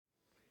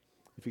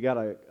If you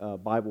got a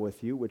Bible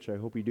with you, which I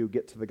hope you do,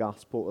 get to the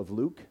Gospel of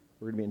Luke.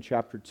 We're going to be in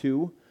chapter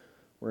 2.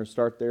 We're going to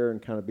start there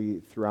and kind of be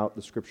throughout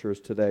the Scriptures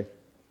today.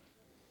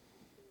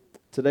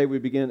 Today we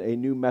begin a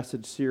new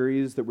message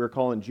series that we're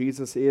calling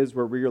Jesus Is,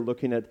 where we are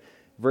looking at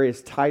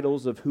various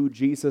titles of who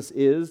Jesus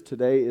is.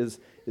 Today is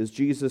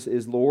Jesus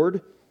is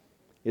Lord.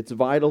 It's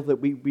vital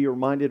that we be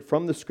reminded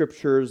from the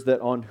Scriptures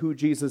that on who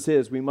Jesus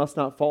is, we must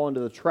not fall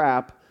into the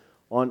trap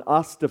on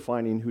us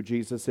defining who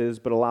Jesus is,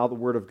 but allow the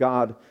Word of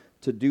God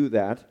to do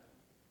that.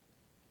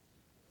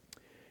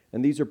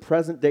 And these are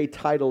present-day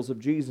titles of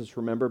Jesus,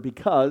 remember,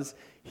 because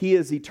He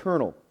is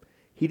eternal.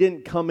 He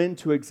didn't come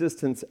into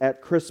existence at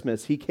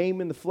Christmas. He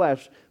came in the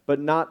flesh, but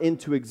not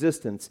into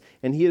existence.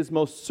 And He is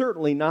most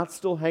certainly not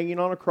still hanging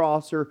on a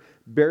cross or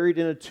buried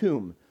in a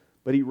tomb.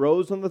 But He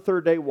rose on the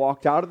third day,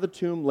 walked out of the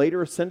tomb,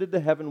 later ascended to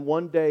heaven,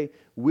 one day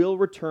will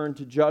return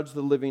to judge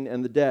the living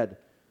and the dead.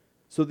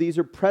 So these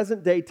are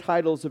present-day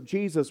titles of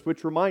Jesus,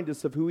 which remind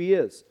us of who He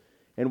is.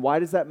 And why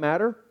does that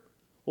matter?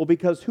 Well,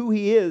 because who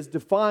He is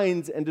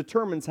defines and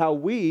determines how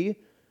we,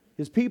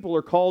 His people,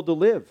 are called to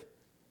live.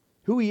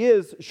 Who He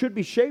is should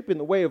be shaping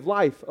the way of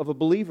life of a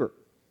believer.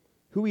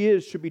 Who He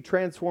is should be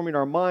transforming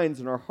our minds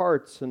and our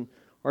hearts and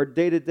our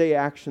day-to-day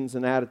actions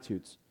and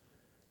attitudes.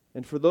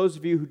 And for those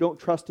of you who don't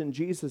trust in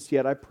Jesus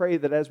yet, I pray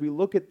that as we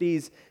look at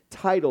these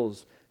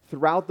titles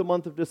throughout the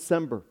month of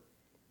December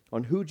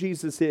on who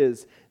Jesus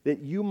is,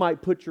 that you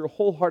might put your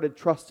wholehearted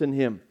trust in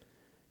Him.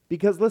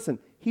 Because listen,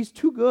 He's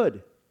too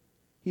good.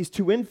 He's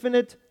too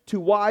infinite, too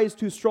wise,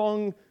 too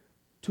strong,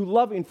 too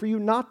loving for you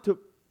not to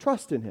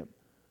trust in Him,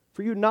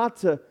 for you not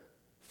to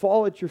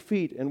fall at your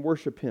feet and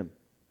worship Him.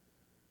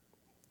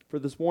 For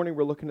this morning,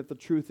 we're looking at the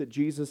truth that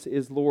Jesus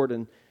is Lord,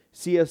 and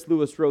C.S.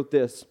 Lewis wrote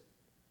this.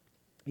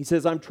 He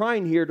says, I'm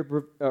trying here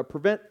to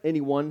prevent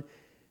anyone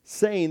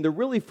saying the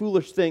really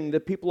foolish thing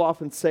that people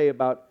often say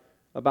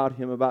about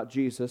Him, about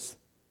Jesus,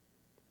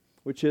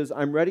 which is,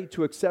 I'm ready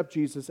to accept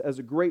Jesus as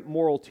a great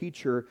moral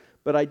teacher,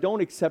 but I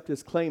don't accept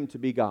His claim to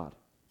be God.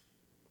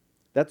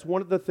 That's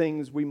one of the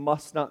things we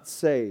must not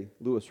say,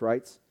 Lewis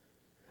writes.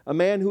 A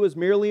man who is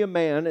merely a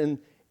man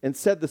and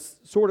said the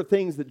sort of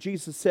things that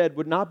Jesus said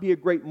would not be a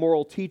great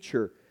moral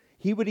teacher.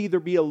 He would either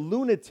be a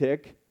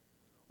lunatic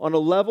on a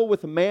level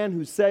with a man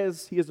who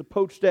says he is a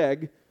poached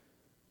egg,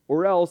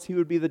 or else he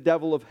would be the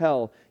devil of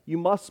hell. You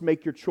must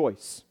make your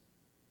choice.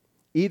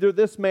 Either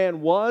this man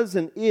was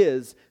and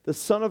is the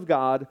Son of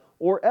God,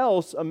 or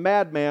else a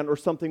madman or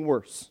something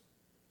worse.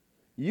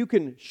 You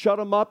can shut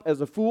him up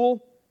as a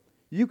fool.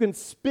 You can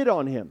spit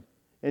on him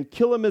and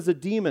kill him as a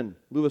demon,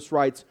 Lewis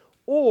writes,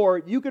 or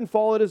you can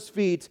fall at His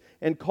feet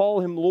and call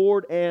Him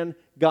Lord and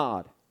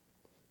God.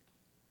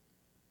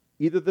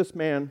 Either this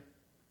man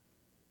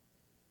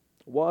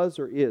was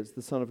or is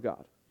the Son of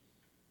God.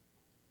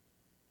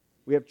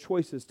 We have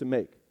choices to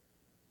make.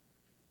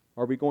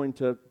 Are we going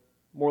to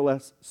more or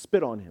less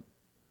spit on Him?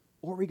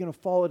 Or are we going to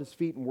fall at His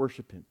feet and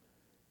worship Him?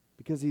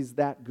 Because He's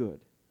that good.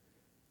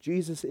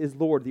 Jesus is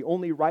Lord. The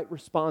only right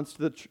response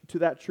to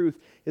that truth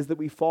is that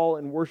we fall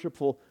in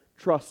worshipful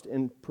trust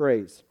and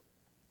praise.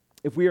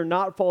 If we are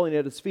not falling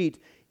at His feet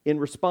in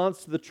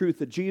response to the truth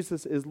that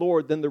Jesus is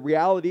Lord, then the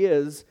reality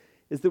is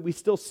that we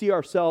still see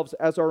ourselves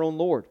as our own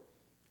Lord,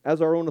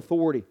 as our own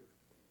authority.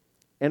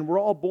 And we're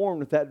all born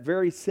with that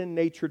very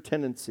sin-natured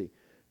tendency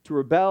to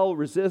rebel,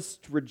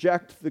 resist,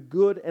 reject the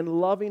good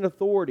and loving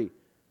authority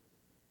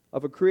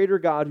of a Creator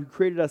God who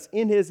created us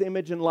in His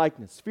image and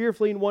likeness,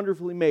 fearfully and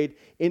wonderfully made,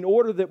 in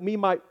order that we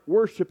might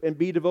worship and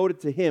be devoted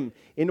to Him,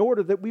 in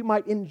order that we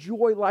might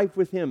enjoy life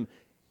with Him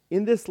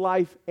in this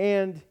life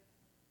and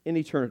in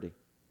eternity.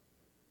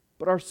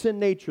 But our sin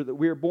nature that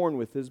we are born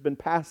with has been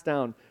passed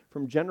down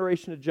from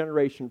generation to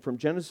generation, from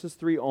Genesis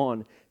 3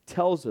 on,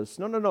 tells us,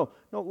 no,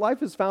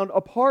 life is found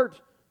apart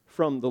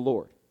from the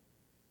Lord.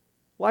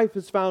 Life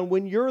is found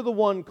when you're the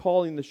one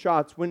calling the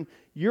shots, when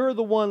you're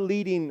the one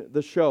leading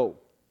the show.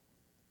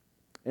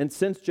 And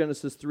since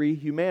Genesis 3,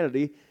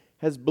 humanity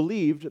has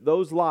believed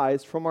those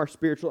lies from our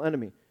spiritual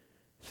enemy,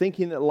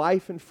 thinking that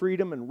life and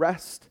freedom and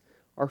rest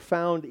are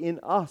found in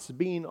us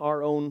being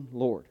our own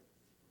Lord.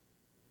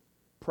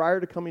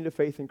 Prior to coming to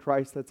faith in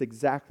Christ, that's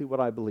exactly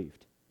what I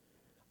believed.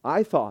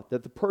 I thought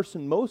that the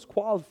person most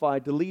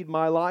qualified to lead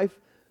my life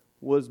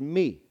was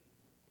me.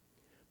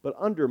 But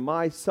under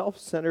my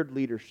self-centered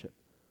leadership,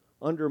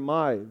 under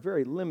my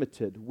very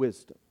limited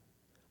wisdom,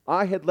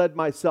 I had led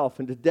myself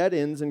into dead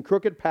ends and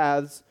crooked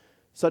paths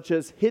such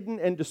as hidden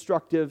and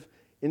destructive,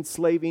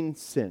 enslaving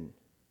sin,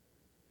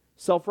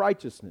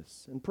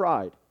 self-righteousness and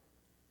pride,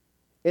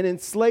 an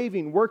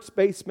enslaving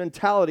works-based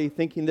mentality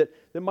thinking that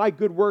my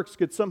good works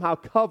could somehow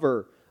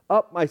cover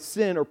up my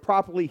sin or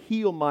properly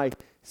heal my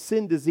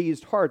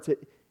sin-diseased hearts.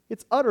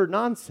 It's utter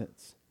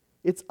nonsense.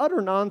 It's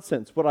utter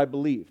nonsense what I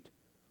believed,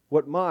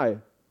 what my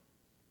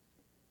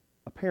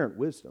apparent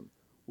wisdom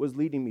was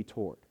leading me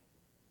toward.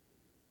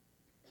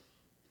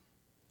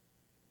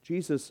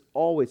 Jesus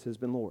always has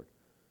been Lord,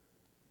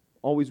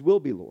 always will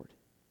be Lord.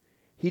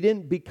 He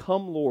didn't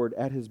become Lord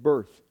at His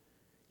birth.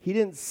 He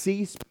didn't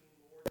cease being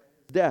Lord at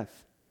His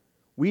death.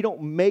 We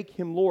don't make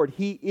Him Lord.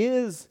 He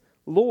is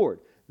Lord.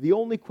 The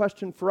only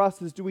question for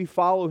us is, do we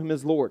follow him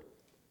as Lord?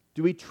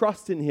 Do we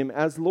trust in him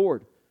as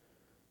Lord?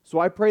 So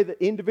I pray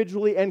that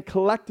individually and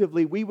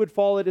collectively we would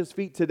fall at his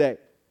feet today.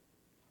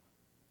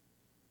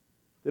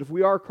 That if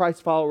we are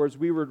Christ followers,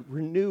 we would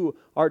renew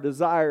our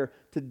desire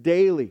to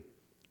daily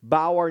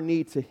bow our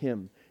knee to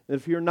him. And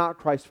if you're not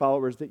Christ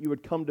followers, that you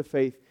would come to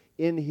faith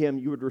in him,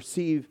 you would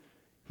receive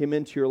him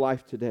into your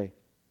life today.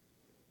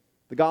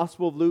 The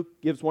Gospel of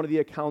Luke gives one of the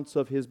accounts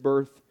of his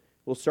birth.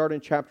 We'll start in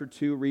chapter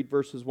 2, read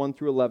verses 1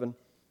 through 11.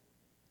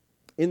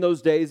 In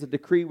those days, a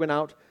decree went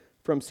out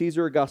from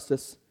Caesar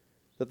Augustus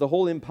that the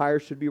whole empire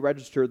should be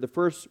registered. The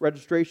first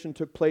registration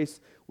took place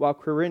while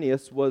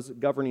Quirinius was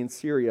governing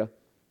Syria.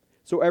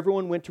 So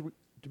everyone went to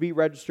be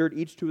registered,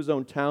 each to his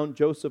own town.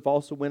 Joseph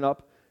also went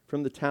up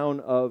from the town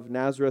of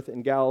Nazareth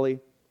in Galilee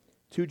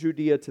to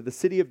Judea, to the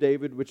city of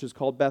David, which is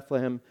called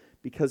Bethlehem,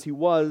 because he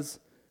was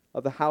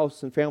of the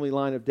house and family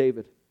line of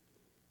David,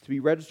 to be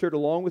registered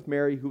along with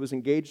Mary, who was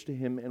engaged to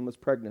him and was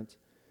pregnant.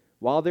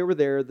 While they were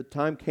there, the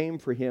time came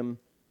for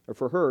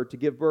her to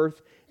give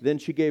birth. Then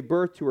she gave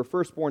birth to her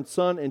firstborn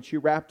son, and she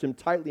wrapped him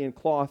tightly in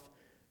cloth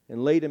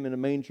and laid him in a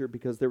manger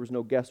because there was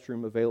no guest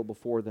room available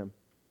for them.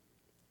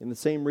 In the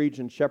same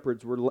region,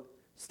 shepherds were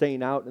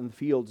staying out in the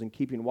fields and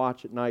keeping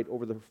watch at night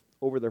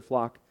over their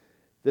flock.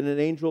 Then an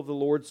angel of the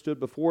Lord stood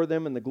before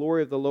them, and the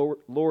glory of the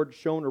Lord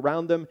shone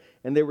around them,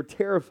 and they were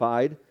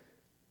terrified.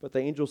 But the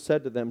angel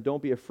said to them,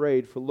 "Don't be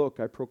afraid, for look,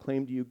 I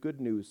proclaim to you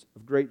good news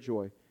of great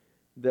joy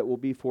that will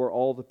be for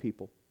all the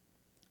people.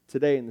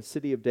 Today in the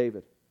city of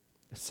David,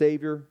 a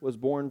Savior was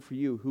born for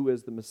you, who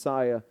is the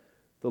Messiah,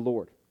 the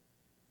Lord."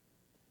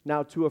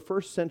 Now, to a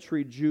first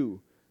century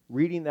Jew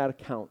reading that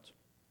account,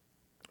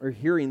 or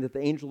hearing that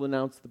the angel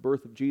announced the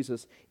birth of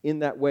Jesus in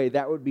that way,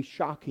 that would be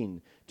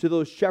shocking. To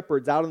those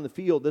shepherds out in the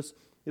field, this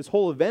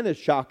whole event is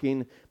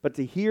shocking, but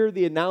to hear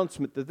the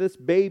announcement that this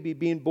baby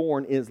being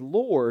born is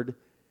Lord,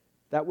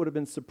 that would have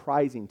been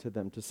surprising to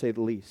them, to say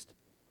the least.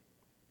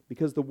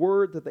 Because the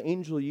word that the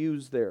angel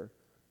used there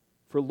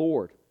for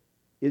Lord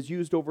is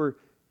used over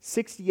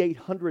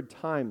 6,800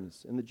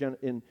 times in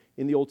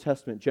the Old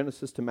Testament,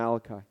 Genesis to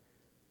Malachi.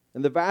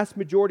 And the vast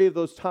majority of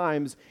those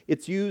times,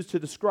 it's used to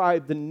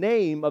describe the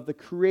name of the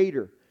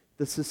Creator,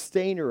 the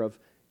sustainer of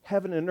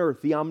heaven and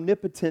earth, the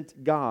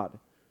omnipotent God.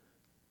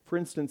 For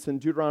instance, in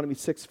Deuteronomy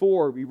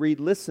 6:4, we read,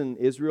 "Listen,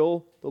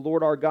 Israel, the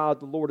Lord our God,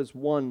 the Lord is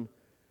one.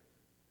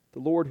 The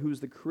Lord who is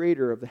the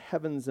creator of the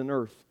heavens and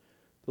earth.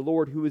 The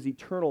Lord who is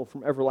eternal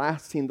from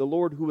everlasting. The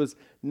Lord who is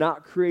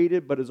not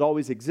created but has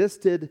always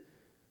existed.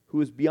 Who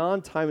is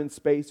beyond time and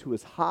space. Who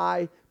is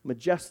high,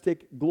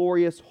 majestic,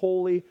 glorious,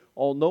 holy,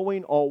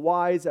 all-knowing,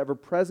 all-wise,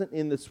 ever-present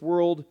in this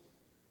world.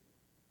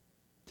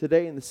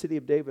 Today in the city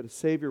of David, a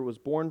Savior was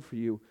born for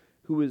you,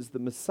 who is the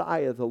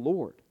Messiah, the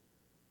Lord."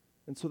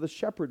 And so the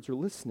shepherds are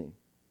listening.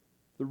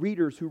 The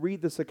readers who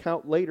read this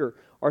account later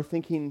are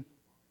thinking,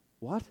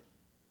 what?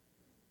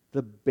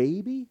 The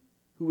baby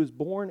who was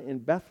born in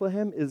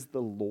Bethlehem is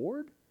the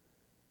Lord?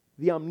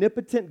 The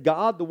omnipotent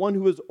God, the one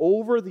who is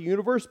over the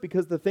universe,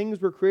 because all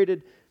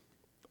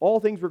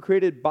things were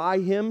created by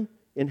him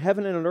in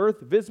heaven and on earth,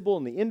 visible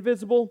and the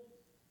invisible,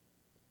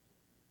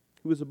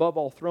 who is above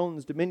all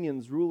thrones,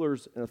 dominions,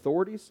 rulers, and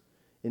authorities,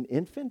 an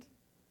infant?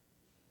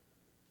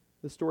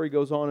 The story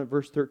goes on in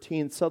verse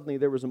 13. Suddenly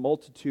there was a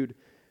multitude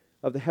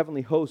of the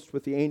heavenly host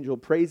with the angel,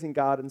 praising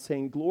God and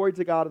saying, "Glory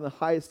to God in the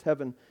highest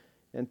heaven,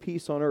 and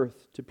peace on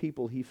earth to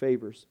people he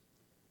favors."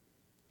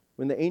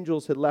 When the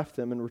angels had left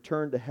them and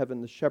returned to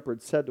heaven, the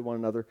shepherds said to one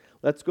another,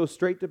 "Let's go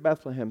straight to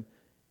Bethlehem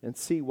and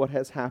see what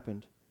has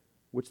happened,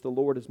 which the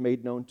Lord has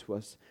made known to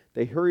us."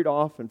 They hurried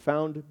off and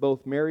found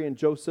both Mary and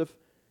Joseph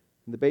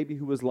and the baby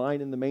who was lying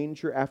in the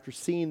manger. After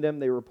seeing them,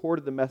 they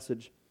reported the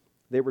message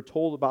they were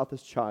told about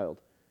this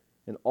child,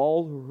 and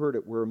all who heard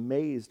it were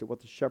amazed at what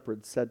the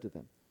shepherds said to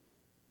them.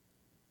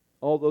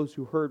 All those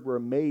who heard were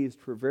amazed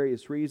for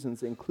various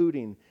reasons,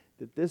 including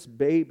that this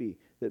baby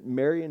that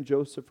Mary and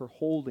Joseph are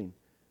holding,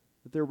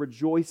 that they're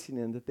rejoicing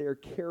in, that they are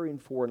caring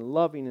for and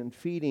loving and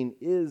feeding,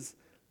 is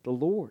the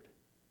Lord.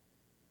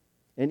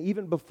 And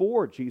even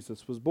before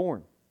Jesus was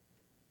born,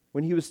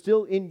 when he was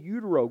still in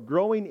utero,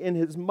 growing in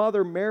his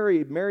mother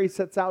Mary, Mary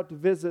sets out to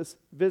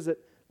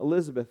visit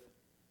Elizabeth,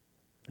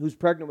 who's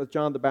pregnant with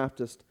John the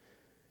Baptist.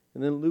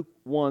 And then Luke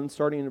 1,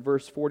 starting in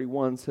verse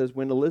 41, says,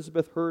 "When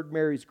Elizabeth heard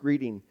Mary's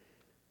greeting,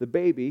 the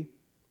baby,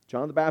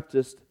 John the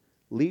Baptist,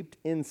 leaped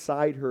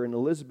inside her, and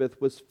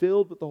Elizabeth was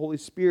filled with the Holy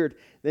Spirit.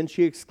 Then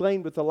she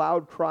exclaimed with a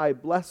loud cry,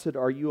 'Blessed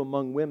are you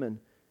among women,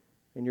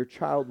 and your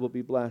child will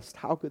be blessed.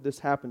 How could this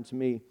happen to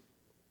me,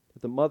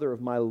 that the mother of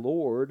my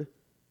Lord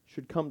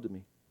should come to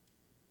me?'"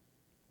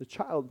 The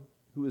child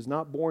who is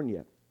not born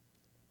yet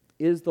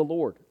is the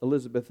Lord,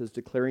 Elizabeth is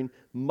declaring.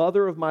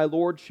 "Mother of my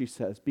Lord," she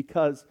says,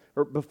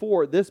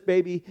 before this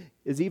baby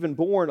is even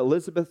born,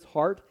 Elizabeth's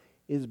heart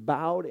is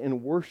bowed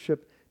in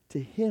worship to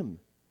him.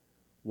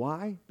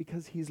 Why?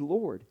 Because he's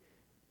Lord,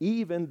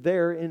 even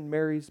there in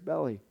Mary's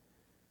belly.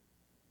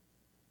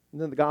 And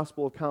then the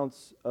gospel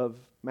accounts of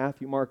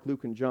Matthew, Mark,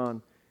 Luke, and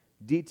John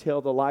detail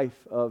the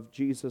life of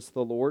Jesus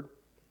the Lord.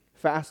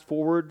 Fast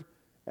forward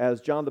as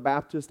John the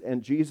Baptist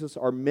and Jesus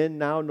are men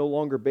now, no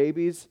longer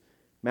babies.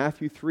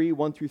 Matthew 3,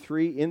 1 through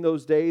 3. In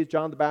those days,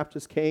 John the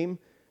Baptist came,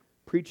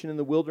 preaching in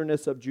the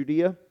wilderness of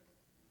Judea,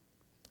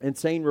 and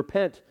saying,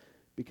 Repent,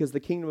 because the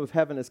kingdom of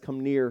heaven has come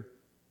near.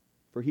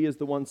 For he is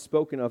the one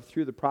spoken of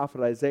through the prophet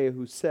Isaiah,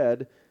 who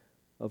said,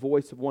 A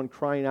voice of one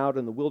crying out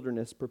in the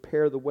wilderness,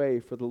 Prepare the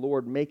way for the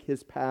Lord, make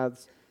his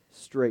paths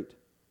straight.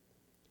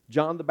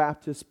 John the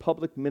Baptist's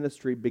public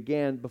ministry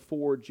began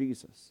before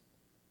Jesus.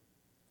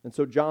 And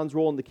so John's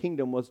role in the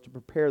kingdom was to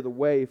prepare the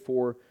way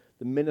for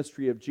the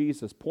ministry of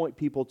Jesus, point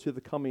people to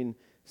the coming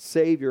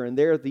Savior. And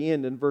there at the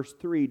end, in verse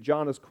 3,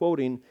 John is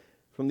quoting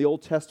from the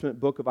Old Testament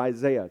book of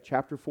Isaiah,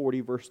 chapter 40,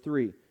 verse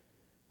 3,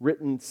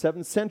 written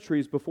 7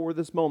 centuries before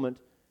this moment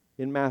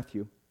in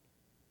Matthew.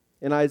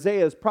 And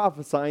Isaiah is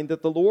prophesying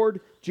that the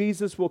Lord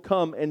Jesus will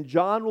come, and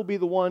John will be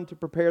the one to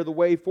prepare the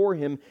way for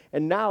him.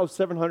 And now,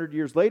 700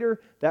 years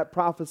later, that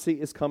prophecy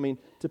is coming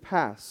to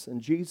pass,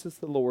 and Jesus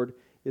the Lord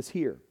is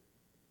here.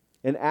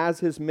 And as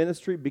his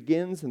ministry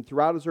begins and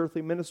throughout his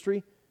earthly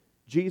ministry,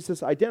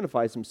 Jesus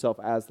identifies himself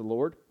as the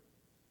Lord.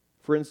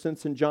 For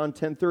instance, in John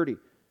 10:30,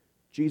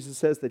 Jesus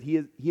says that he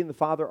and the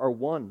Father are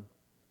one.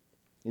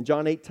 In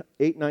John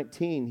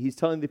 8:19, he's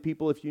telling the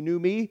people, if you knew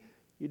me,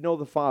 you'd know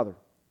the Father.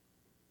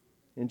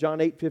 In John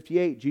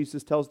 8:58,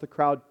 Jesus tells the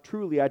crowd,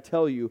 truly I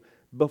tell you,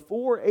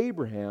 before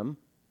Abraham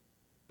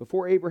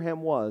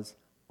was,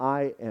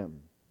 I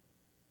am.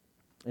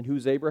 And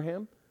who's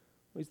Abraham?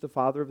 Well, he's the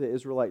father of the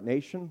Israelite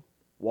nation,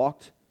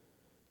 walked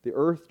the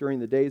earth during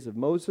the days of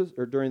Moses,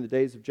 or during the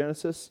days of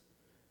Genesis,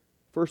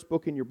 first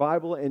book in your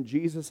Bible, and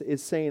Jesus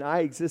is saying,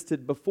 I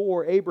existed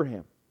before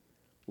Abraham,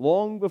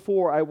 long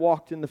before I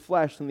walked in the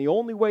flesh, and the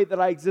only way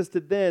that I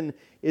existed then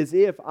is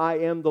if I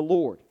am the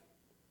Lord.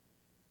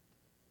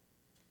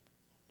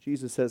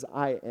 Jesus says,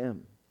 I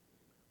am,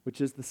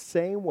 which is the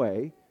same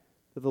way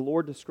that the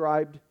Lord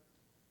described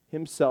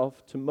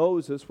himself to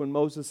Moses when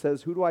Moses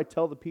says, who do I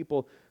tell the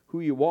people who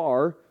you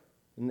are?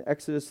 In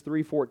Exodus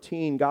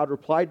 3:14, God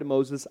replied to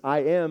Moses, I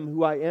am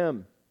who I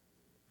am.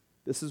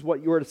 This is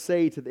what you are to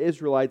say to the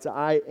Israelites,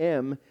 I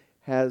am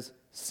has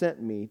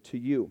sent me to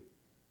you.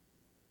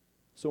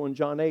 So in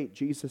John 8,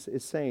 Jesus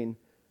is saying,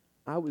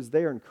 I was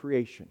there in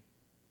creation.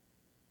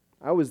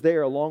 I was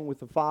there along with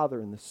the Father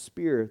and the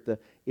Spirit, the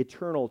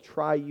eternal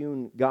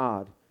triune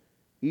God,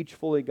 each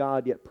fully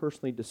God yet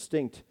personally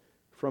distinct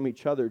from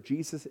each other.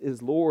 Jesus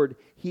is Lord.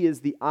 He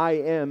is the I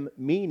am,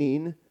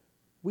 meaning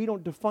we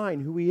don't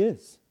define who he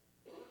is.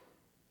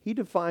 He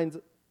defines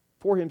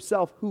for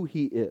himself who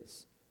he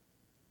is.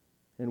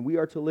 And we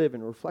are to live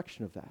in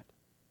reflection of that.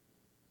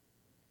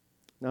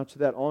 Now to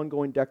that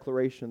ongoing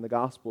declaration in the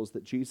Gospels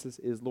that Jesus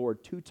is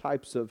Lord, 2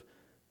 types of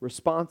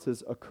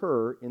responses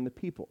occur in the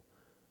people.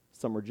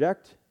 Some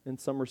reject and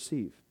some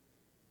receive.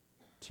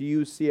 To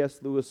use C.S.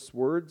 Lewis'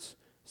 words,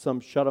 some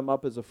shut him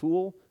up as a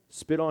fool,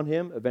 spit on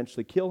him,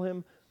 eventually kill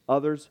him.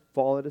 Others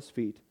fall at his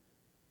feet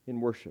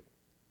in worship.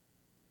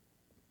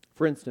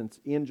 For instance,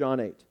 in John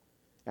 8,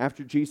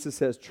 after Jesus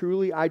says,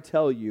 truly I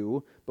tell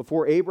you,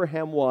 before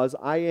Abraham was,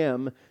 I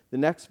am, the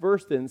next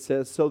verse then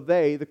says, so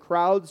they, the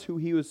crowds who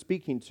he was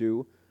speaking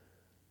to,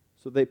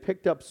 so they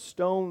picked up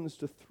stones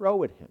to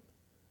throw at him.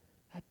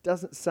 That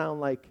doesn't sound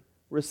like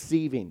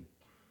receiving.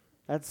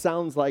 That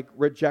sounds like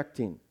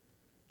rejecting.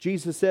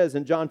 Jesus says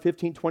in John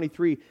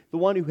 15:23, the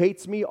one who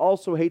hates me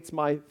also hates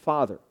my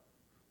Father.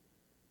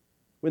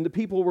 When the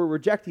people were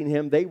rejecting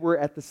him, they were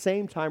at the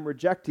same time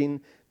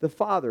rejecting the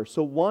Father.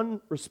 So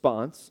one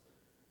response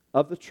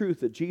of the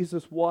truth that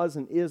Jesus was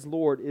and is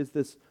Lord is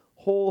this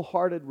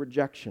wholehearted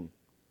rejection.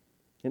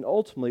 And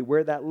ultimately,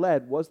 where that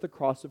led was the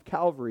cross of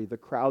Calvary, the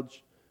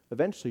crowds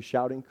eventually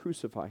shouting,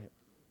 crucify him.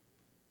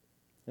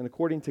 And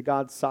according to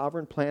God's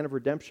sovereign plan of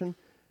redemption,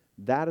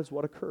 that is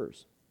what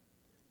occurs.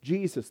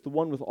 Jesus, the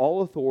one with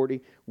all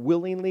authority,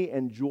 willingly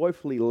and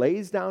joyfully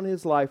lays down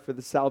his life for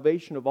the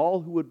salvation of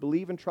all who would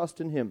believe and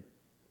trust in him.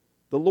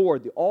 The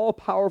Lord, the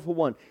all-powerful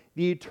one,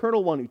 the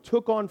eternal one who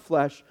took on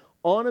flesh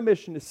on a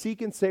mission to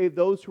seek and save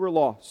those who are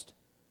lost,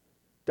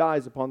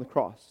 dies upon the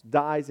cross,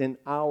 dies in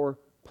our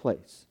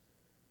place,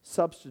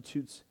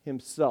 substitutes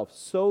himself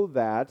so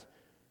that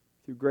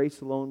through grace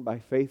alone, by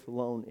faith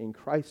alone, in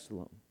Christ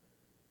alone,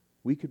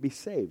 we could be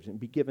saved and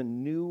be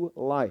given new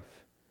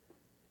life.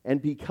 And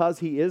because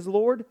he is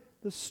Lord,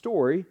 the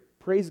story,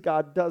 praise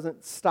God,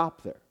 doesn't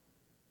stop there.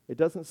 It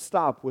doesn't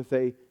stop with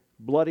a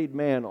bloodied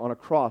man on a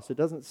cross. It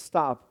doesn't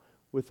stop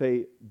with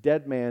a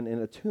dead man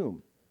in a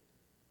tomb.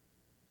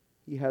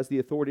 He has the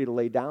authority to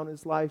lay down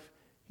his life.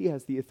 He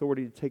has the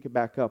authority to take it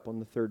back up on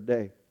the third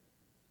day.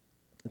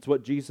 It's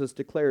what Jesus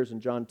declares in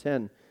John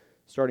 10,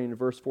 starting in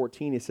verse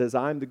 14. He says,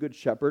 I am the good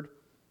shepherd.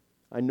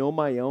 I know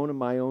my own, and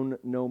my own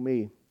know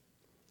me.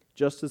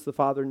 Just as the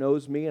Father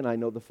knows me, and I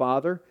know the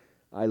Father,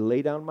 I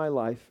lay down my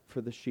life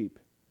for the sheep.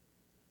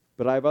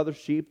 But I have other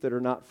sheep that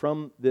are not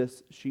from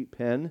this sheep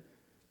pen.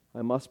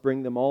 I must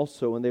bring them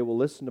also, and they will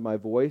listen to my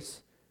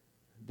voice.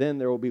 Then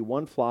there will be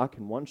one flock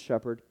and one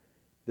shepherd.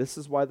 This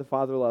is why the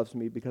Father loves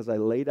me, because I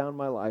lay down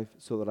my life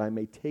so that I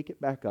may take it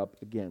back up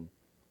again.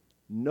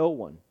 No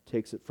one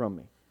takes it from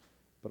me,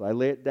 but I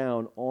lay it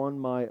down on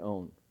my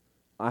own.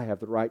 I have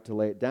the right to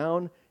lay it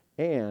down,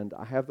 and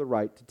I have the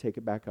right to take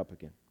it back up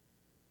again.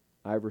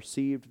 I have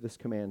received this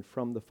command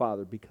from the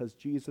Father because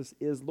Jesus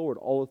is Lord.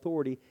 All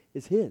authority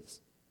is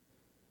His.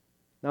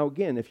 Now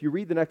again, if you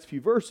read the next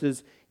few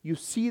verses, you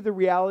see the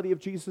reality of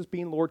Jesus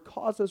being Lord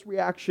causes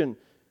reaction.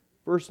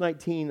 Verse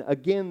 19,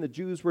 again, the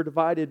Jews were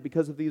divided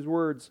because of these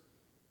words.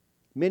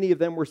 Many of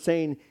them were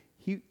saying,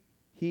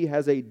 he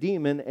has a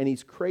demon and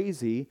he's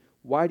crazy.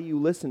 Why do you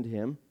listen to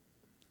him?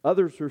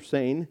 Others were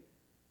saying,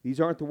 these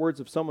aren't the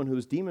words of someone who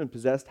is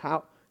demon-possessed.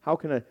 How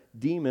can a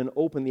demon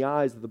open the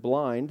eyes of the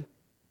blind?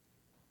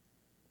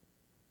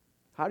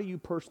 How do you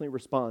personally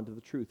respond to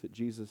the truth that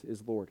Jesus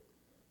is Lord?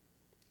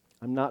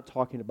 I'm not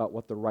talking about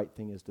what the right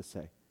thing is to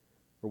say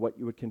or what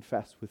you would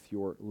confess with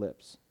your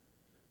lips.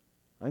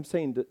 I'm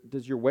saying,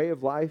 does your way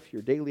of life,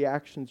 your daily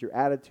actions, your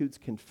attitudes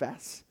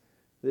confess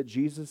that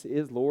Jesus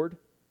is Lord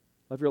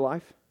of your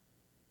life?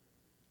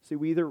 See,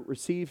 we either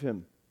receive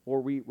Him or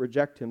we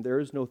reject Him. There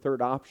is no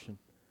third option.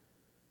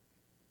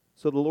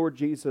 So the Lord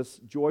Jesus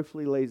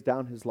joyfully lays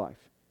down His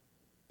life,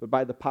 but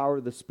by the power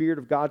of the Spirit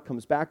of God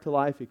comes back to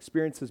life,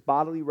 experiences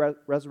bodily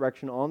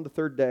resurrection on the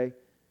third day.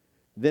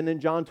 Then in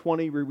John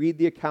 20, we read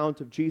the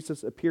account of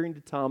Jesus appearing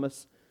to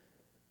Thomas,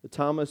 the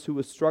Thomas who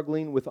was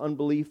struggling with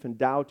unbelief and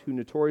doubt, who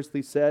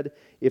notoriously said,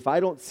 if I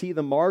don't see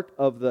the mark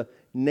of the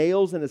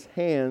nails in His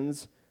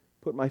hands,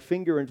 put my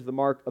finger into the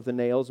mark of the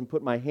nails, and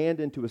put my hand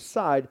into His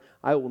side,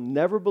 I will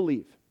never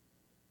believe.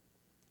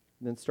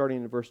 And then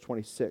starting in verse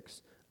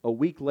 26, a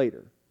week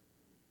later,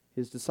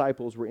 His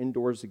disciples were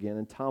indoors again,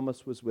 and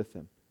Thomas was with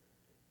them.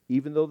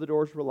 Even though the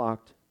doors were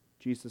locked,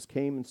 Jesus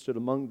came and stood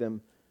among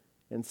them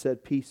and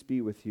said, peace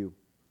be with you.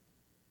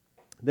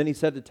 Then He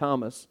said to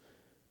Thomas,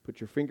 put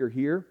your finger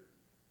here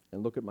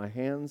and look at my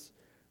hands.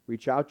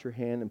 Reach out your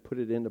hand and put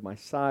it into my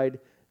side.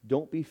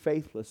 Don't be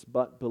faithless,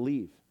 but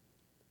believe.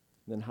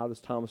 Then how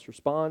does Thomas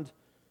respond?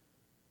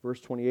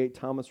 Verse 28,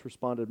 Thomas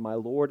responded, my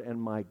Lord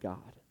and my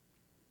God.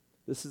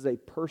 This is a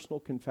personal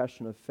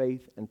confession of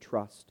faith and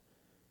trust.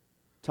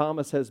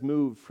 Thomas has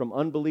moved from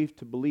unbelief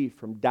to belief,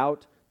 from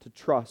doubt to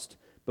trust.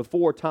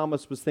 Before,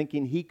 Thomas was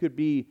thinking he could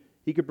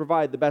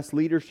provide the best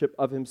leadership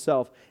of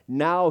himself.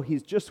 Now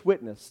he's just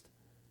witnessed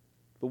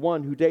the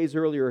one who days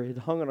earlier had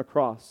hung on a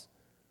cross.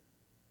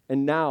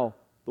 And now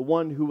the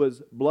one who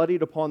was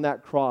bloodied upon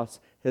that cross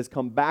has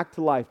come back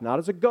to life, not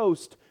as a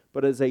ghost,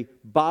 but as a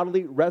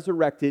bodily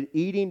resurrected,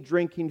 eating,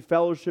 drinking,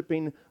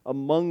 fellowshipping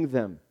among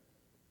them.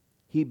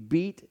 He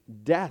beat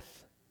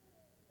death.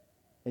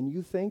 And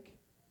you think,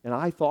 and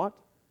I thought,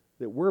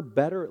 that we're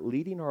better at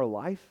leading our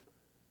life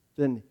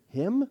than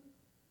Him?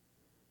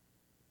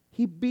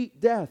 He beat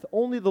death.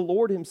 Only the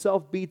Lord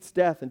Himself beats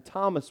death, and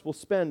Thomas will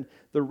spend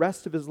the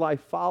rest of his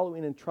life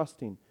following and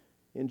trusting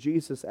in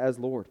Jesus as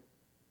Lord.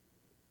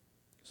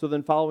 So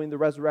then, following the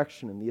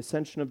resurrection and the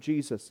ascension of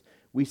Jesus,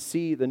 we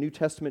see the New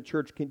Testament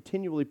church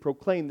continually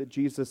proclaim that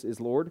Jesus is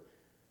Lord.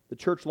 The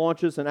church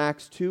launches in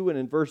Acts 2, and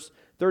in verse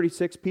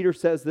 36, Peter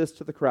says this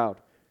to the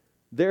crowd,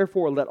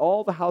 therefore, let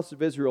all the house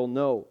of Israel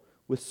know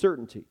with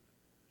certainty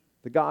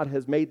that God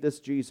has made this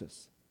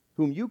Jesus,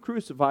 whom you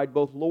crucified,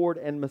 both Lord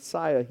and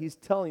Messiah. He's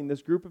telling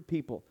this group of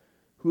people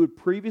who had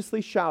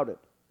previously shouted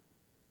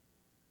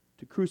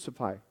to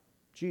crucify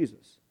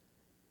Jesus.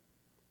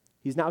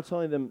 He's now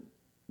telling them,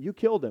 you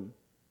killed Him.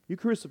 You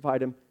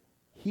crucified Him.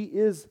 He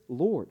is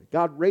Lord.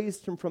 God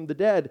raised Him from the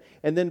dead.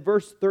 And then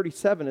verse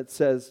 37, it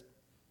says,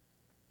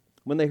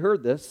 when they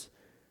heard this,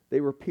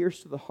 they were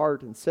pierced to the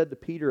heart and said to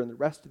Peter and the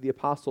rest of the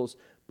apostles,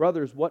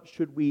 brothers, what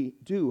should we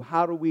do?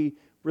 How do we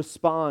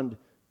respond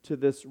to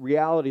this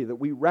reality that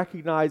we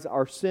recognize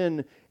our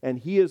sin and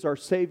He is our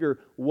Savior?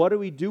 What do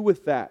we do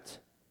with that?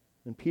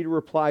 And Peter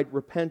replied,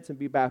 repent and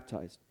be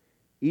baptized,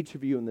 each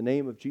of you in the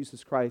name of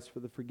Jesus Christ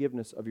for the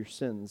forgiveness of your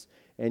sins,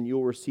 and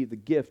you'll receive the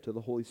gift of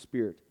the Holy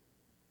Spirit.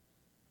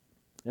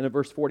 And in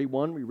verse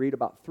 41, we read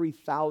about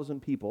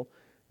 3,000 people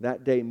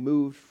that day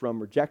moved from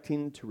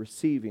rejecting to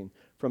receiving,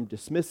 from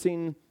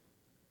dismissing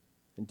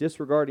and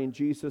disregarding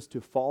Jesus to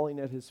falling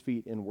at His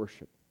feet in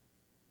worship.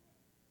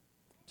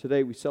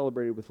 Today we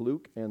celebrated with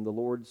Luke and the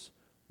Lord's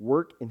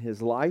work in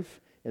his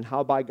life and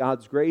how by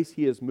God's grace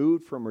he has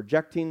moved from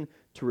rejecting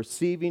to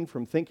receiving,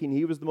 from thinking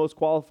he was the most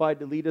qualified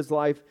to lead his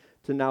life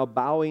to now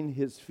bowing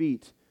his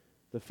feet,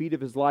 the feet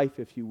of his life,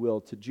 if you will,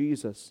 to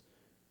Jesus,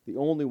 the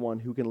only one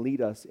who can lead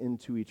us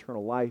into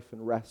eternal life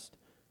and rest,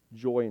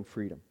 joy, and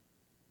freedom.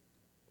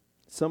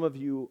 Some of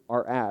you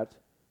are at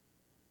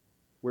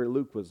where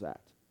Luke was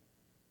at,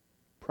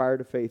 prior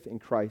to faith in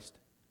Christ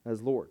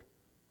as Lord.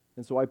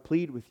 And so I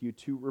plead with you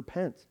to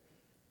repent.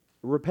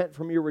 Repent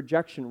from your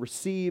rejection.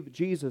 Receive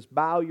Jesus.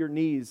 Bow your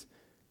knees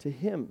to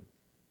Him.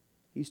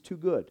 He's too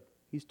good.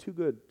 He's too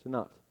good to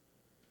not.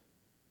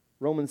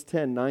 Romans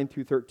 10, 9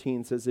 through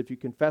 13 says, if you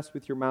confess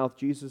with your mouth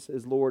Jesus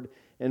is Lord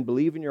and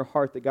believe in your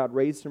heart that God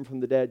raised Him from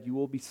the dead, you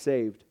will be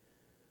saved.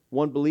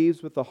 One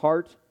believes with the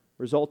heart,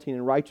 resulting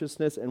in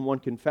righteousness, and one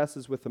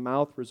confesses with the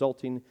mouth,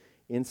 resulting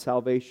in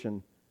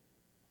salvation.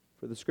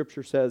 For the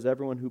Scripture says,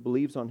 everyone who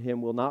believes on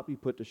Him will not be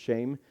put to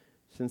shame,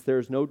 since there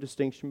is no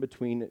distinction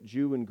between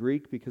Jew and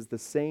Greek, because the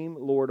same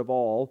Lord of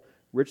all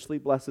richly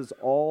blesses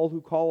all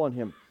who call on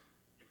him.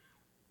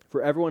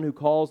 For everyone who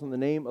calls on the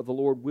name of the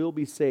Lord will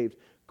be saved.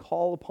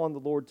 Call upon the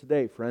Lord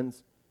today,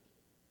 friends.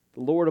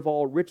 The Lord of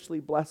all richly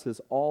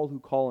blesses all who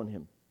call on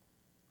him,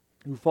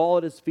 who fall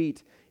at his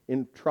feet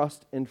in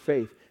trust and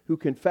faith, who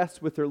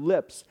confess with their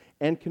lips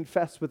and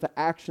confess with the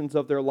actions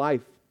of their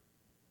life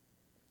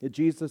that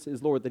Jesus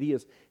is Lord, that he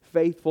is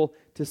faithful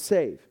to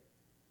save.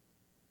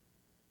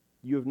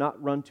 You have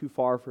not run too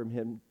far from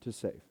him to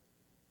save.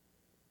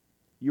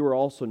 You are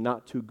also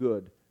not too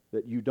good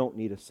that you don't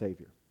need a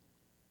Savior.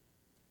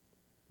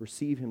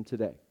 Receive him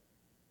today.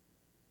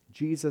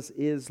 Jesus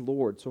is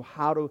Lord. So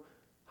how do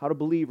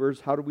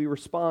believers, how do we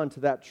respond to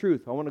that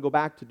truth? I want to go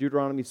back to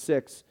Deuteronomy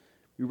 6.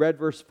 We read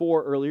verse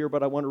 4 earlier,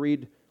 but I want to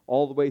read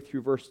all the way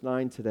through verse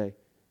 9 today.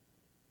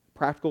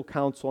 Practical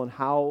counsel on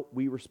how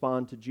we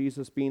respond to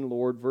Jesus being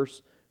Lord.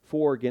 Verse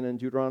 4 again in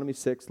Deuteronomy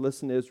 6.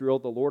 Listen, Israel,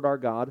 the Lord our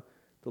God,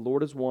 the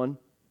Lord is one.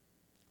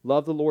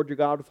 Love the Lord your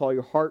God with all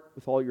your heart,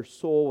 with all your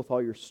soul, with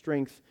all your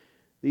strength.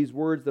 These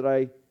words that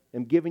I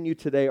am giving you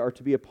today are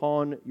to be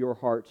upon your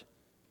heart.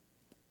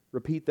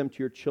 Repeat them to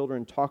your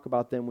children. Talk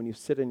about them when you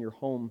sit in your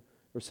home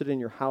or sit in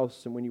your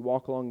house, and when you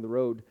walk along the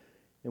road,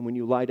 and when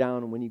you lie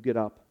down and when you get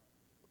up.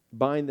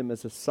 Bind them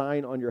as a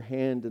sign on your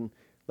hand, and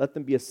let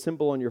them be a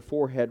symbol on your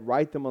forehead.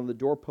 Write them on the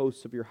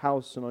doorposts of your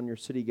house and on your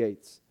city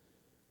gates.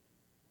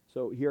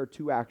 So here are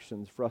two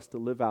actions for us to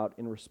live out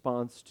in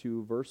response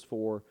to verse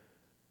 4,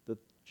 that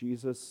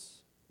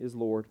Jesus is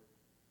Lord.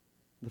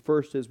 The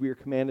first is we are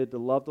commanded to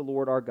love the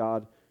Lord our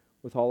God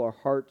with all our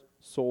heart,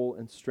 soul,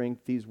 and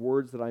strength. These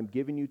words that I'm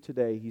giving you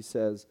today, he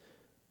says,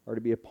 are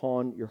to be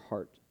upon your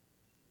heart.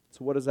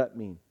 So what does that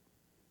mean?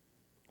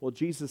 Well,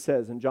 Jesus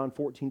says in John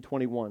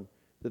 14:21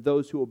 that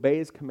those who obey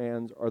his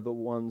commands are the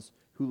ones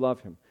who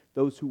love him.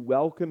 Those who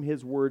welcome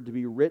his word to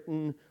be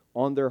written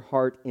on their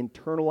heart,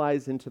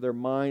 internalized into their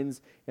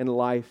minds and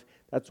life.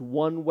 That's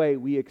one way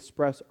we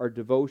express our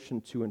devotion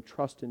to and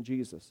trust in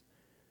Jesus.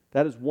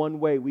 That is one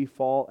way we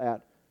fall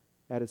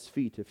at his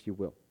feet, if you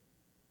will.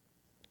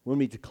 When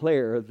we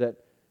declare that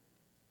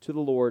to the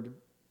Lord,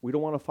 we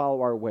don't want to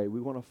follow our way, we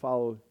want to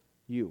follow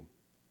you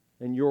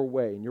and your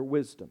way and your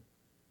wisdom.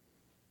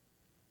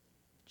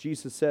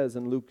 Jesus says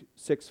in Luke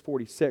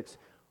 6:46,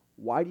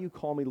 why do you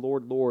call me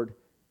Lord, Lord,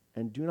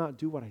 and do not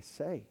do what I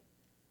say?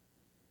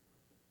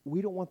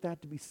 We don't want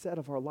that to be said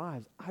of our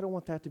lives. I don't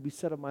want that to be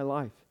said of my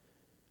life.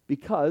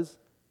 Because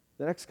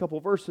the next couple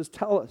of verses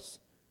tell us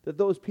that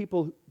those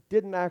people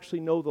didn't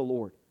actually know the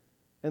Lord.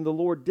 And the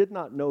Lord did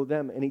not know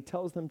them, and he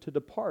tells them to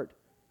depart.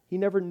 He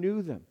never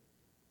knew them.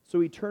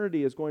 So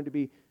eternity is going to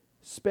be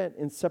spent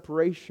in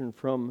separation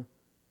from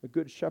a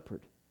good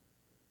shepherd.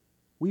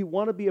 We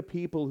want to be a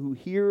people who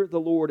hear the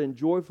Lord and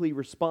joyfully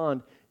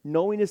respond,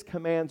 knowing his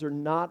commands are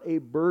not a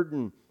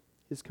burden.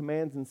 His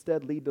commands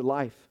instead lead to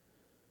life.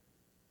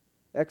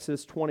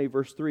 Exodus 20,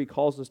 verse 3,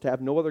 calls us to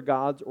have no other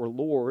gods or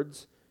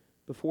lords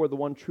before the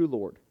one true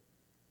Lord.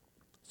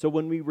 So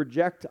when we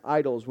reject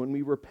idols, when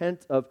we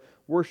repent of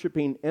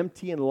worshiping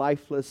empty and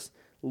lifeless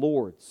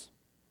lords,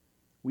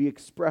 we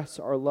express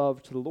our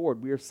love to the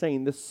Lord. We are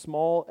saying this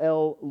small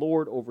L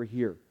Lord over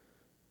here,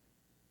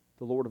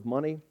 the Lord of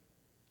money,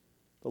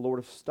 the Lord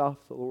of stuff,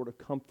 the Lord of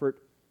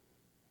comfort,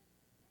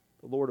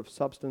 the Lord of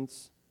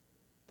substance,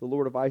 the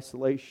Lord of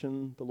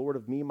isolation, the Lord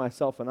of me,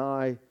 myself, and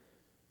I,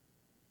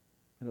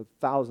 and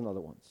 1,000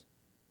 other ones.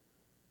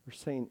 We're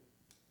saying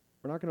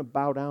we're not going to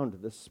bow down to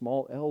this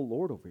small L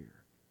Lord over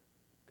here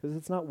because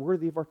it's not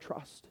worthy of our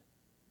trust.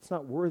 It's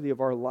not worthy of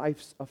our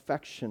life's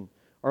affection,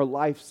 our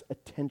life's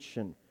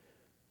attention.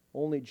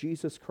 Only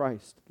Jesus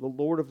Christ, the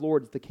Lord of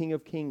Lords, the King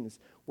of Kings,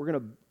 we're going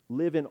to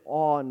live in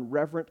awe and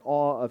reverent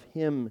awe of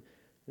him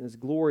and his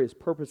glory, his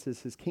purposes,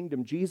 his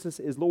kingdom.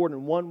 Jesus is Lord,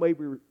 and one way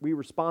we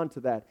respond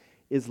to that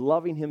is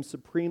loving him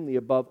supremely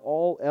above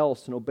all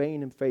else and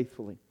obeying him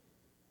faithfully.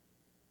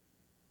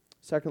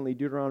 Secondly,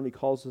 Deuteronomy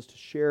calls us to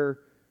share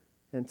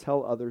and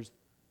tell others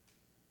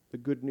the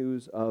good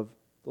news of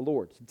the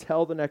Lord. To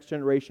tell the next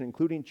generation,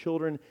 including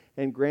children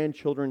and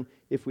grandchildren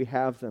if we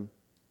have them.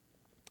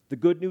 The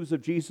good news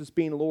of Jesus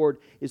being Lord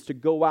is to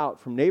go out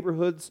from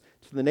neighborhoods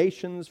to the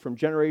nations, from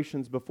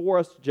generations before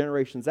us to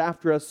generations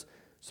after us,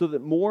 so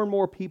that more and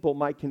more people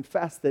might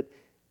confess that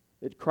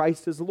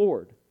Christ is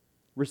Lord,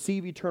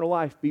 receive eternal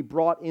life, be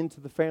brought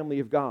into the family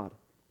of God.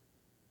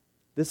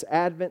 This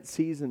Advent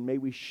season, may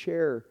we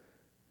share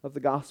of the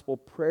gospel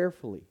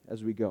prayerfully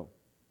as we go,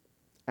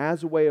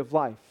 as a way of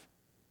life,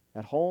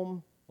 at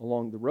home,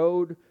 along the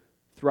road,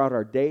 throughout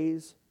our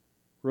days,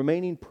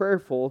 remaining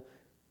prayerful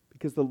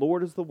because the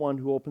Lord is the one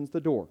who opens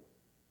the door.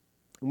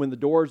 And when the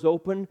door is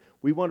open,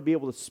 we want to be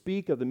able to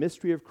speak of the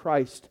mystery of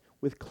Christ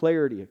with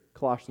clarity,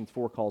 Colossians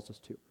 4 calls us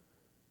to.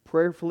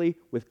 Prayerfully,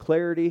 with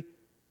clarity,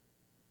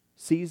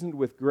 seasoned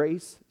with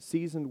grace,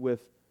 seasoned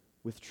with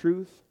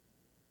truth,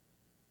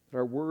 that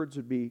our words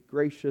would be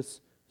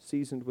gracious,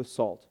 seasoned with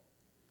salt.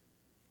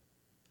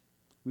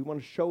 We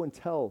want to show and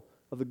tell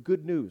of the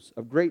good news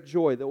of great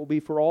joy that will be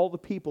for all the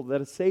people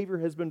that a Savior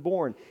has been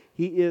born.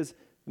 He is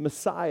the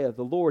Messiah,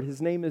 the Lord.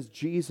 His name is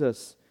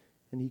Jesus,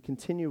 and he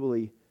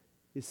continually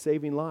is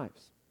saving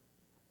lives.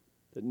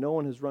 That no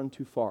one has run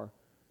too far,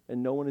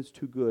 and no one is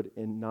too good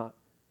to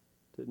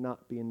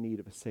not be in need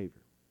of a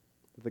Savior.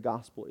 That the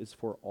gospel is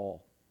for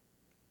all.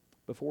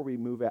 Before we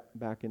move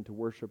back into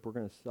worship, we're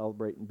going to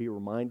celebrate and be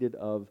reminded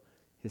of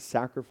his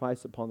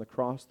sacrifice upon the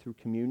cross through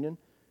communion.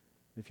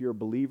 If you're a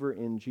believer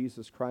in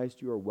Jesus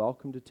Christ, you are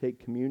welcome to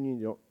take communion.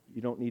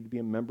 You don't need to be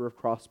a member of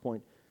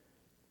Crosspoint.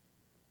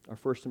 Our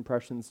First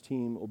Impressions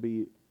team will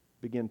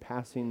begin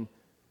passing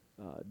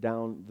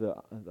down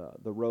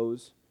the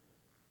rows,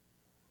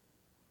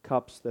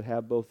 cups that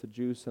have both the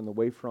juice and the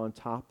wafer on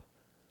top.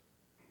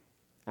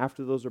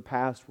 After those are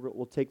passed,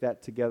 we'll take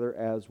that together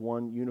as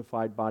one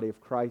unified body of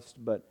Christ,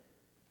 but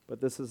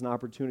this is an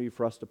opportunity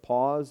for us to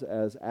pause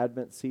as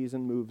Advent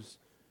season moves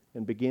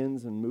and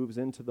begins and moves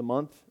into the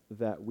month,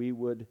 that we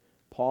would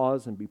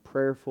pause and be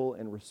prayerful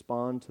and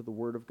respond to the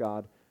Word of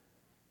God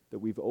that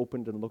we've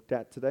opened and looked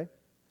at today.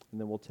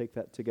 And then we'll take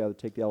that together,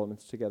 take the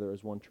elements together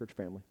as one church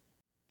family.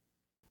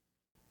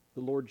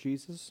 The Lord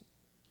Jesus,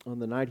 on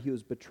the night he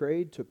was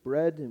betrayed, took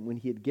bread, and when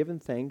he had given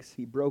thanks,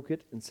 he broke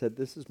it and said,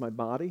 "This is my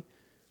body,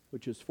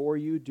 which is for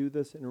you. Do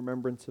this in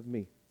remembrance of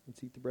me."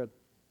 Let's eat the bread.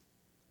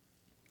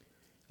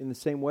 In the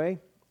same way,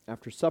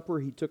 after supper,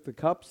 he took the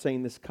cup,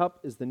 saying, "This cup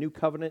is the new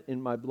covenant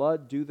in my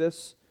blood. Do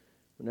this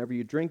whenever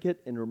you drink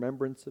it in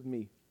remembrance of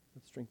me."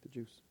 Let's drink the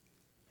juice.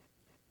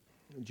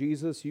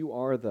 Jesus, you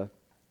are the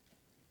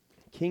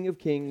King of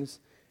kings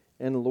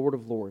and the Lord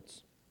of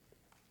lords.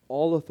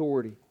 All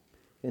authority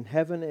in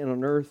heaven and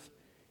on earth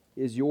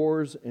is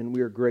yours, and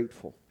we are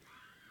grateful.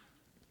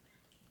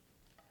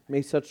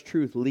 May such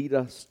truth lead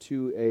us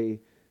to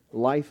a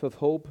life of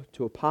hope,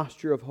 to a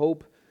posture of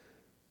hope,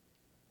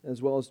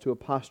 as well as to a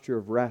posture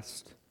of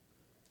rest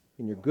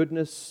in your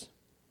goodness,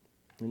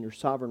 in your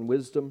sovereign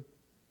wisdom.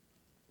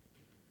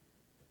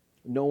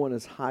 No one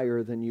is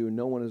higher than you.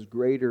 No one is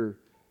greater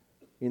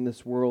in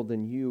this world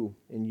than you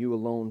and you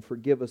alone.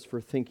 Forgive us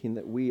for thinking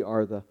that we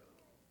are the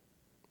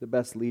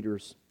best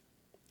leaders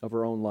of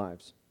our own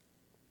lives.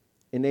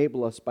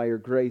 Enable us by your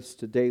grace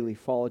to daily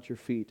fall at your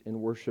feet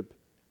and worship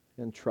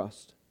and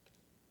trust.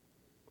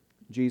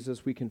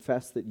 Jesus, we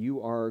confess that you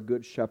are our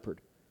good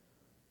shepherd,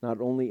 not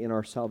only in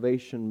our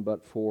salvation,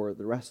 but for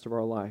the rest of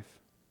our life.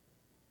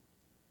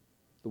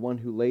 The one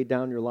who laid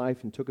down your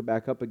life and took it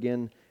back up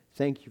again,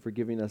 thank you for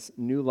giving us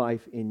new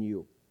life in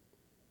you.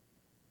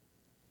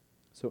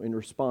 So in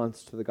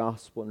response to the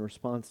gospel, in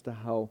response to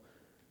how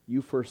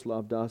you first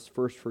loved us,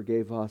 first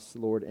forgave us,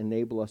 Lord,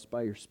 enable us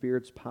by your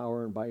Spirit's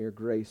power and by your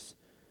grace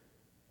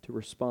to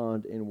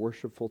respond in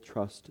worshipful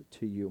trust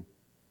to you,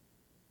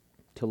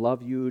 to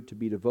love you, to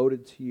be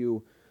devoted to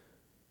you,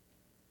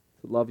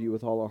 to love you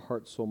with all our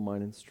heart, soul,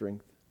 mind, and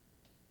strength.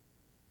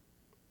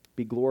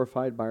 Be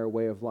glorified by our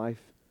way of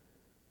life.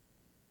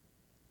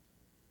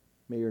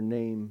 May your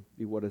name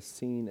be what is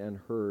seen and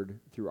heard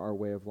through our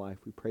way of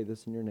life. We pray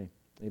this in your name.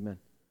 Amen.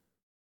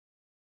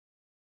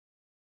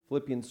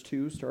 Philippians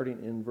 2,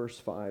 starting in verse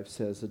 5,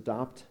 says,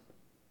 "Adopt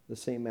the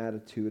same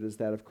attitude as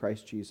that of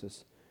Christ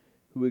Jesus,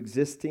 who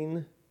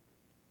existing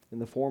in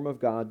the form of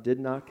God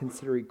did not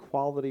consider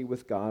equality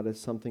with God as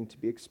something to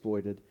be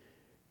exploited.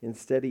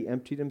 Instead, he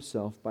emptied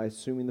himself by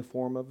assuming the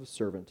form of a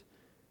servant,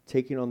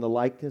 taking on the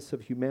likeness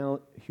of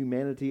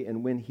humanity,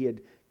 and when he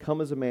had come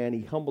as a man,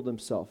 he humbled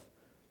himself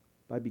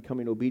by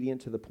becoming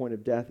obedient to the point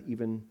of death,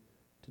 even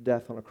to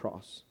death on a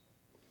cross.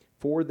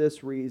 For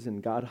this reason,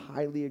 God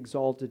highly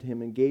exalted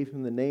him and gave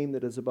him the name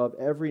that is above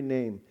every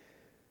name,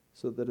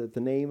 so that at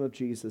the name of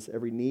Jesus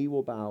every knee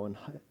will bow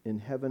in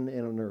heaven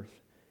and on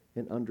earth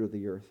and under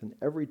the earth, and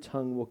every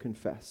tongue will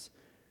confess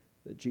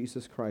that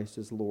Jesus Christ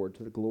is Lord,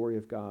 to the glory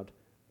of God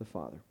the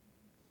Father."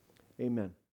 Amen.